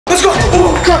Let's go.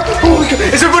 Oh my god. Oh my god.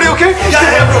 Is everybody okay?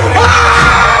 Yeah, bro.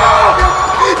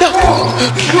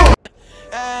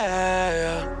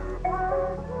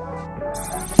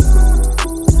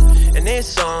 And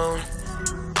it's on.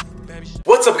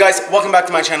 What's up guys, welcome back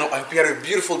to my channel. I hope you had a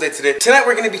beautiful day today. Tonight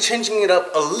we're going to be changing it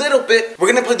up a little bit.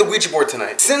 We're going to play the Ouija board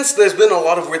tonight. Since there's been a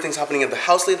lot of weird things happening at the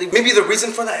house lately, maybe the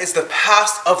reason for that is the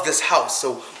past of this house.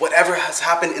 So whatever has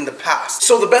happened in the past.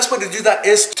 So the best way to do that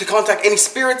is to contact any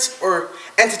spirits or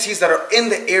entities that are in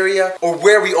the area or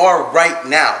where we are right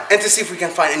now, and to see if we can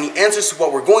find any answers to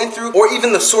what we're going through or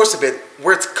even the source of it,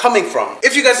 where it's coming from.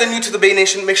 If you guys are new to the Bay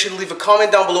Nation, make sure to leave a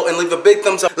comment down below and leave a big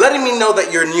thumbs up letting me know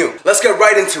that you're new. Let's get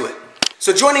right into it.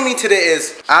 So joining me today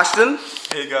is Ashton.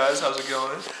 Hey guys, how's it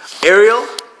going? Ariel.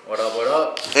 What up, what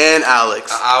up? And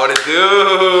Alex. What it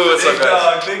do? What's up,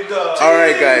 guys? Big dog.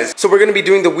 Alright guys, so we're gonna be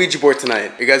doing the Ouija board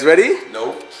tonight. You guys ready?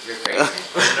 Nope. You're crazy. I'm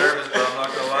nervous, bro. I'm not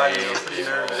gonna lie to you. I'm pretty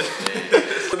nervous.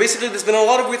 So basically there's been a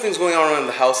lot of weird things going on around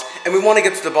the house and we want to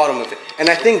get to the bottom of it. And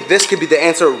I think this could be the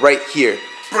answer right here.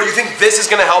 Bro, you think this is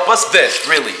gonna help us? This,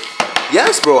 really?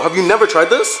 Yes bro, have you never tried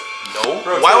this? No.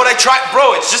 Bro, why would I try?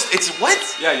 Bro, it's what?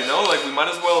 Yeah, you know, like we might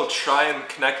as well try and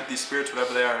connect with these spirits,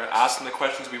 whatever they are, ask them the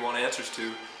questions we want answers to.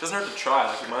 It doesn't hurt to try.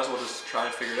 Like we might as well just try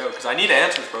and figure it out. Because I need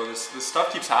answers, bro. This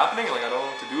stuff keeps happening, and like I don't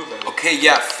know what to do about it. Okay,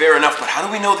 yeah, fair enough. But how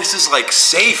do we know this is like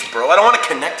safe, bro? I don't want to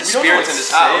connect to spirits in this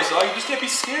house. So you just can't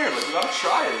be scared. Like we gotta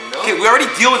try it, you know? Okay, we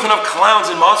already deal with enough clowns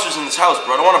and monsters in this house,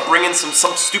 bro. I don't want to bring in some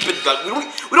stupid. Like, we don't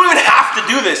even have to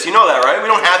do this. You know that, right?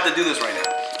 We don't have to do this right now.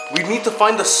 We need to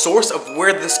find the source of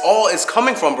where this all is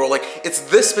coming from, bro. Like, it's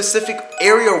this specific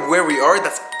area where we are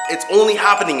it's only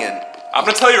happening in. I'm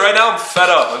gonna tell you right now, I'm fed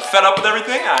up. I'm fed up with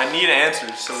everything, and I need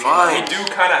answers. So we do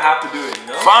kind of have to do it, you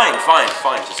know? Fine.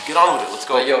 Just get on with it. Let's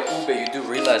go. But yo, Ube, you do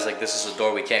realize like this is a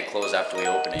door we can't close after we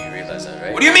open it. You realize that,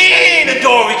 right? What do you mean, the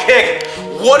door we can't?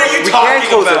 What are you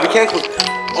talking about? We can't close it.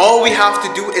 All we have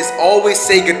to do is always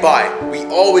say goodbye. We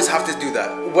always have to do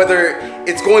that. Whether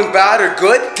it's going bad or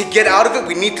good, to get out of it,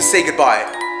 we need to say goodbye.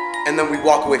 And then we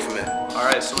walk away from it.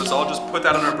 Alright, so let's all just put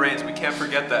that in our brains. We can't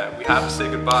forget that. We have to say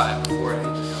goodbye before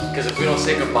anything else. Because if we don't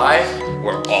say goodbye,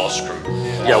 we're all screwed.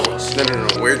 Yeah,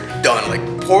 no, we're done. Like,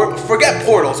 forget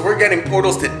portals. We're getting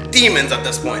portals to demons at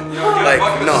this point. Like,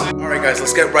 no. Alright guys,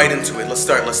 let's get right into it. Let's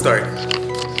start.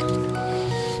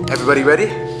 Everybody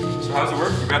ready? So how does it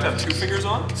work? We got to have 2 fingers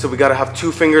on? So we gotta have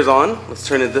 2 fingers on. Let's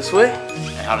turn it this way.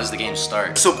 And how does the game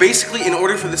start? So basically, in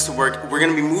order for this to work, we're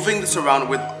gonna be moving this around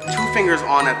with 2 fingers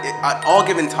on at all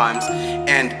given times,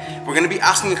 and we're gonna be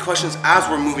asking the questions as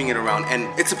we're moving it around, and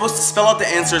it's supposed to spell out the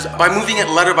answers by moving it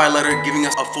letter by letter, giving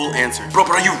us a full answer. Bro,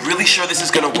 but are you really sure this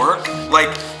is gonna work? Like,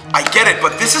 I get it,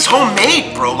 but this is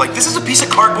homemade, bro. Like, this is a piece of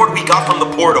cardboard we got from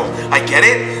the portal. I get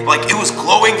it. Like, it was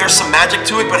glowing, there's some magic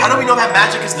to it, but how do we know that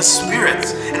magic is the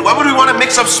spirits? And why would we want to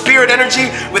mix up spirit energy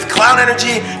with clown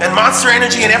energy and monster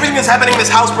energy and everything that's happening in this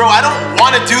house, bro? I don't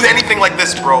want to do anything like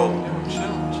this, bro.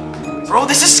 Bro,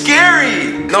 this is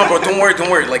scary. No, bro, don't worry.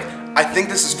 Like, I think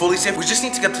this is fully safe. We just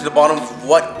need to get to the bottom of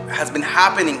what has been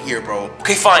happening here, bro.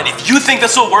 Okay, fine. If you think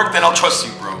this will work, then I'll trust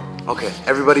you, bro. Okay,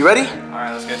 everybody ready?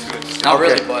 Alright, let's get to it. Not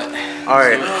really, but...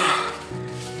 Alright,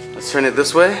 let's turn it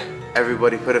this way.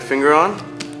 Everybody put a finger on.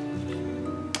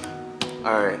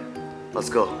 Alright, let's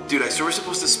go. Dude, I swear we're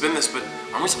supposed to spin this, but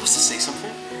aren't we supposed to say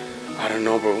something? I don't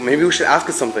know, bro. Maybe we should ask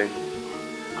it something.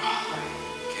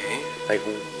 Okay. Like,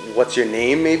 what's your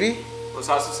name, maybe? Let's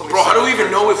ask them something. Bro, how do we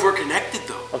even know if we're connected,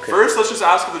 though? Okay. First, let's just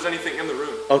ask if there's anything in the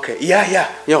room. Okay, yeah.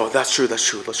 Yo, that's true. Let's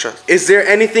try. Is there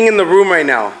anything in the room right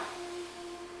now?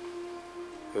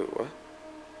 Wait, what?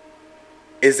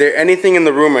 Is there anything in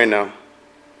the room right now?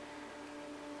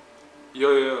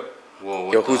 Yo.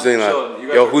 Whoa, Yo, who's doing that?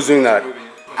 Yo, who's doing that?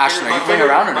 Ashton, are you playing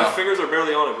around or no? My fingers are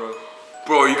barely on it, bro.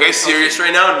 Bro, are you guys serious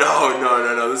right now?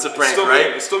 No. This is a prank,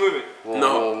 right? It's still moving.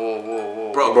 No.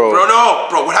 Whoa. Bro, no.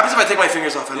 Bro, what happens if I take my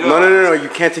fingers off? No. You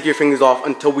can't take your fingers off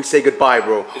until we say goodbye,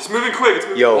 bro. It's moving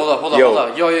quick. Yo. Hold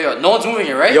up. Yo. No one's moving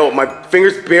it, right? Yo, my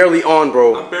finger's barely on,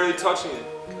 bro. I'm barely touching it.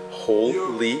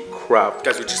 Holy crap.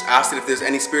 Guys, we just asked it if there's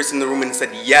any spirits in the room and it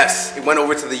said yes. It went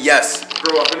over to the yes.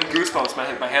 Bro, I've been in goosebumps.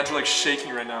 My hands are like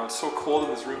shaking right now. It's so cold in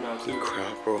this room now, too.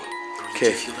 Crap, bro.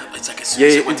 Okay. It's like as soon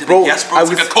as it went to the yes, bro, it's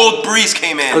like a cold breeze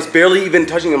came in. I was barely even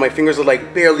touching it. My fingers are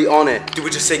like barely on it. Do we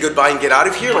just say goodbye and get out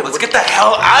of here? Bro, let's get the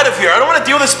hell out of here. I don't want to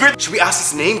deal with this spirit. Should we ask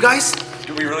its name, guys?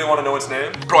 Do we really want to know its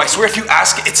name? Bro, I swear if you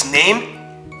ask its name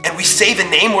and we say the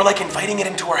name, we're like inviting it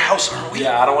into our house, aren't we?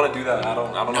 Yeah, I don't want to do that. I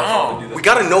don't know if I want to do that. We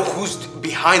gotta know who's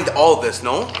behind all this,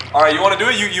 no? All right, you want to do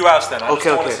it? You ask then. I just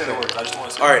Okay. want to say the word. I just want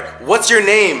to say. All right, what's your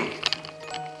name?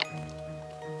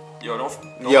 Yo, don't mess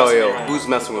with me right who's now.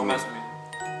 messing with Don't me? mess with me.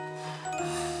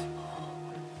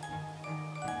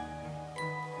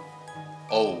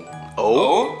 O.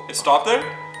 O? It stopped there?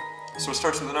 So it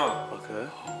starts with an O. Okay.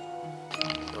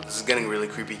 Yo, this is getting really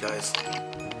creepy, guys.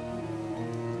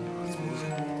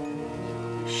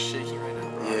 It's shaking right now,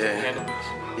 bro. Yeah. I can't handle this.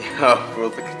 Yeah, bro,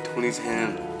 look at Tony's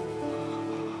hand.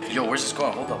 Yo, where's this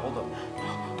going? Hold up.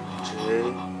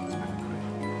 J.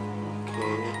 K.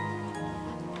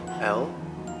 L.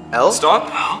 L?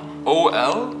 Stop.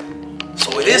 O-L?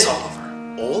 So it is Oliver.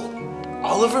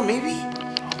 Oliver, maybe?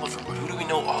 Oliver, but who do we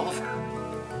know Oliver?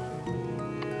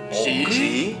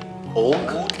 G.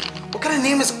 Olg? What kind of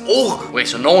name is Olg? Wait,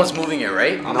 so no one's moving it,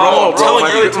 right? No, bro,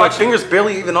 my finger's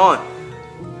barely even on.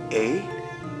 A.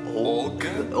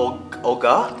 Olga?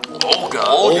 Olga?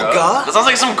 Olga? That sounds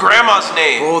like some grandma's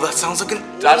name. Bro, that sounds like an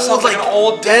That old, sounds like an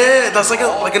old dead. That's like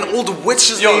an old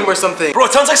witch's name or something. Bro,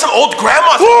 it sounds like some old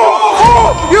grandma's Yo,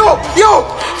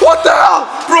 what the hell?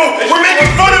 Bro, we're making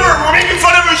fun of her.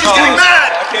 She's getting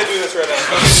mad. I can't do this right now.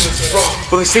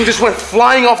 Bro, this thing just went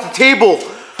flying off the table.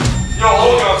 Yo,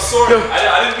 Olga, I'm sorry.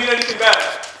 I didn't mean anything bad.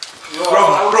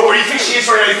 Bro, where do you think she is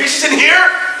right now? You think she's in here?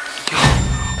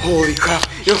 Holy crap.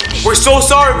 Yo, we're so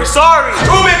sorry. We're sorry.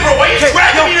 Prove it, bro. Why are you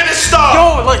dragging me to this stuff?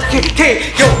 Yo,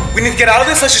 we need to get out of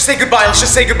this. Let's just say goodbye.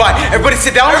 Everybody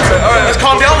sit down. All right, let's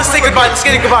calm down. Let's say goodbye. Let's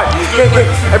get it goodbye. Okay.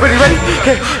 Everybody ready?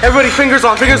 Okay. Everybody, fingers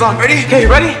on. Ready? Okay,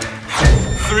 ready?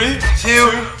 3, 2,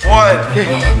 1.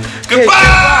 Goodbye!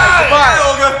 Goodbye.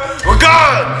 Olga. We're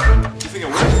gone. You think it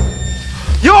worked?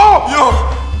 Yo!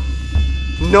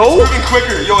 No? It's moving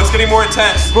quicker. Yo, it's getting more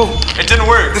intense. Bro, it didn't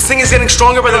work. This thing is getting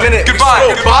stronger by the minute. Goodbye.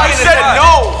 Goodbye. You said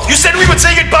no. You said we would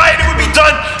say goodbye and it would be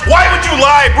done. Why would you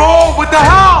lie, bro? Bro, what the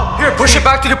hell? Here, push it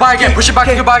back to goodbye again. Ready?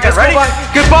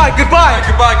 Goodbye. Goodbye.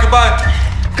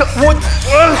 What?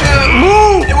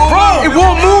 Move! Bro, it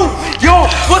won't move! Yo,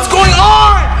 what's going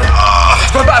on?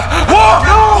 Go back. Whoa!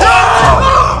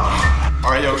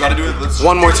 All right, yo, we gotta do it. Let's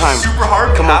One more time. Super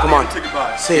hard. Come on. Say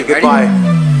goodbye. Say Ready? goodbye.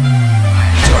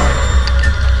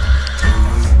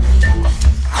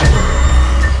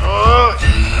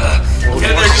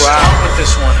 With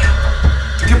this one.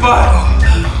 Goodbye.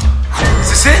 Is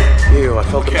this it? Ew, I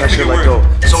felt the Okay, pressure I think let it go.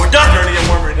 worked. So we're done. Starting to get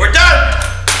warmer. We're done.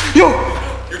 Yo!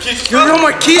 Your keys. You know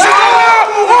my keys?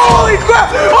 Holy crap!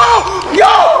 Oh! Yo!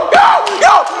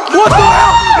 What the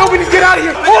hell? No, we need to get out of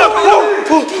here! Bro,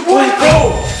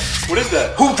 What is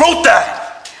that? who wrote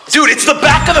that? Dude, it's the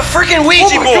back of the freaking Ouija Oh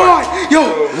my board. god! Yo!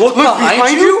 Look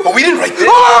behind you! But we didn't write this.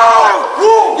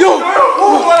 Oh! Yo!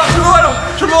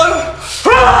 Tremolo.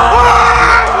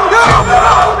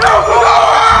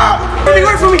 Running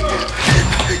away from me!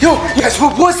 Yo, guys,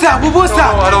 what was that?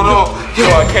 I don't know. Yo,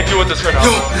 I can't deal with this right now.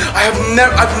 Yo,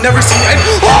 I've never seen any.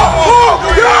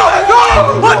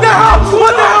 What the hell?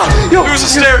 Yo, There's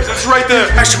the stairs. It's right there.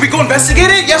 should we go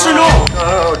investigate it? Yes or no?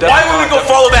 Why would we go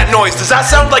follow that noise? Does that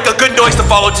sound like a good noise to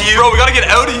follow to you? Bro, we gotta get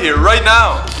out of here right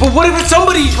now. But what if it's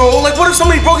somebody, bro? Like, what if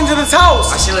somebody broke into this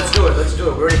house? I say let's do it.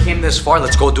 We already came this far.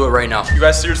 Let's go do it right now. You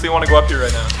guys seriously want to go up here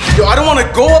right now? Yo, I don't want to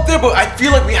go up there, but I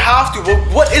feel like we have to. But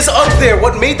what is up there?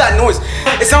 What made that noise?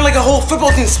 It sounded like a whole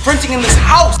football team sprinting in this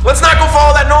house. Let's not go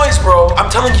follow that noise, bro. I'm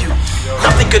telling you,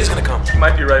 nothing good is gonna come. You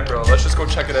might be right, bro. Let's just go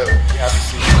check it out. We have to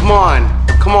see.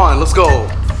 Come on, let's go.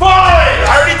 Fine!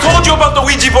 I already told you about the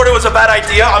Ouija board. It was a bad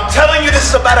idea. I'm telling you this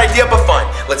is a bad idea, but fine.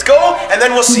 Let's go, and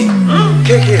then we'll see.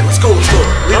 Okay, let's go.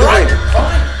 Lead the way.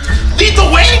 Fine. Lead the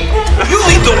way? You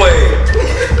lead the way.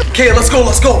 Okay, let's go.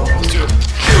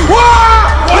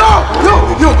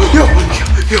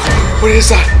 Yo, what is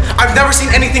that? I've never seen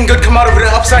anything good come out of an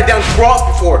upside down cross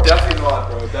before. Definitely not,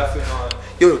 bro. Definitely not.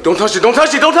 Yo, don't touch it.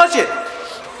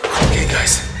 Okay,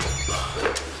 guys.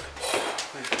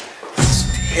 This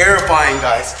is terrifying,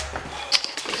 guys.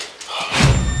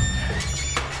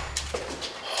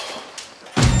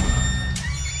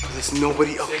 There's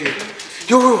nobody up here.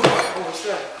 Yo, What's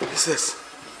that? what is this?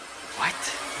 What?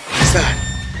 What is that?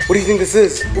 What do you think this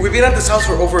is? We've been at this house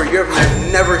for over a year and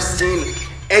I've never seen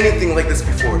anything like this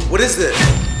before. What is this?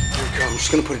 Here we go. I'm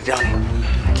just gonna put it down here.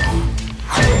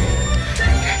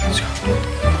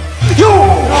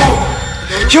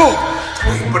 Yo!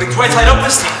 But it's right up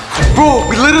this time. Bro,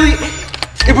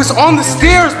 it was on the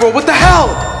stairs, bro. What the hell?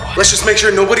 Let's just make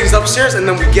sure nobody's upstairs and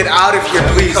then we get out of here,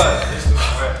 please.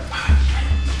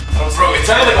 Bro, it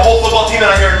sounded like a whole football team and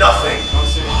I hear nothing.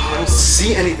 I don't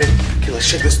see anything. Okay, let's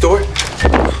check this door.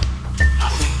 Nothing.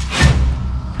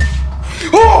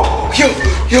 Oh! Yo!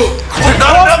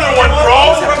 Not another one,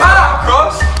 bro!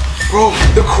 Cross? Bro,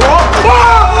 the cross!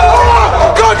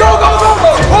 Oh! Go!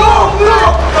 Oh, no!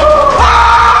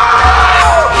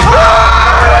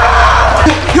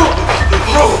 Yo!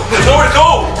 Bro, there's nowhere to go!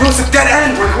 Bro, it's a dead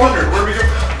end! Where do we go?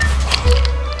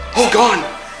 Oh, gone!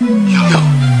 Yo!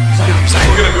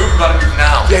 We're gonna move, we gotta move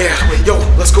now. Yeah. Yo,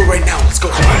 let's go right now. Let's go.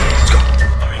 Let's go.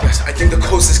 Alright, guys. I think the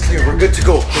coast is clear. We're good to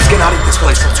go. Let's get out of this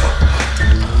place. Let's go.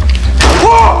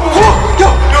 Whoa!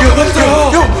 Yo!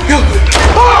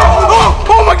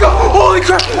 Oh my God! Holy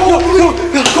crap! Go!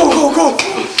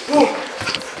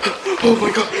 Oh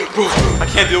my God, bro. I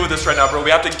can't deal with this right now, bro.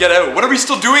 We have to get out. What are we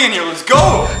still doing in here? Let's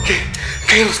go. Okay,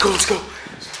 let's go.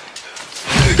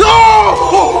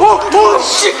 Oh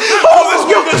shit! Let's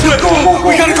go.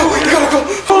 We gotta go.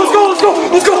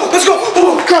 Let's go.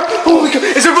 Oh crap! Oh my God!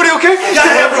 Is everybody okay?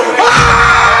 Yeah, bro.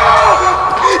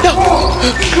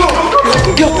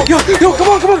 Yo, come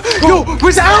on. Yo,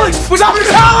 where's Alex? Alex!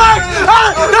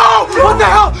 No! What the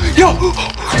hell? Yo,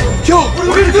 no!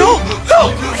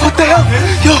 What the hell?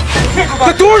 Yo,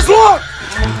 the door's locked!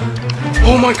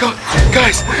 Oh my God,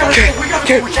 guys, okay,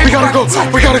 we gotta go.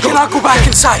 We cannot go back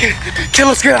inside. Okay,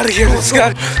 let's get out of here.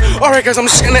 Alright guys, I'm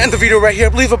just gonna end the video right here.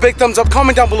 Leave a big thumbs up,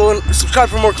 comment down below, and subscribe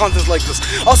for more content like this.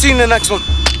 I'll see you in the next one.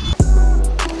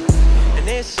 And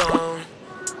it's on,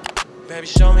 baby,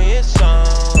 show me it's on.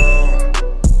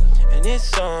 And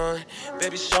it's on,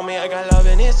 baby, show me I got love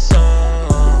and it's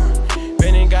on.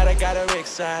 Really got a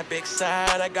big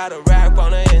side, I got a rap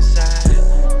on the inside.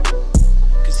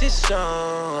 Cause it's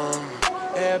on,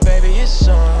 yeah baby, it's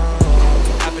on.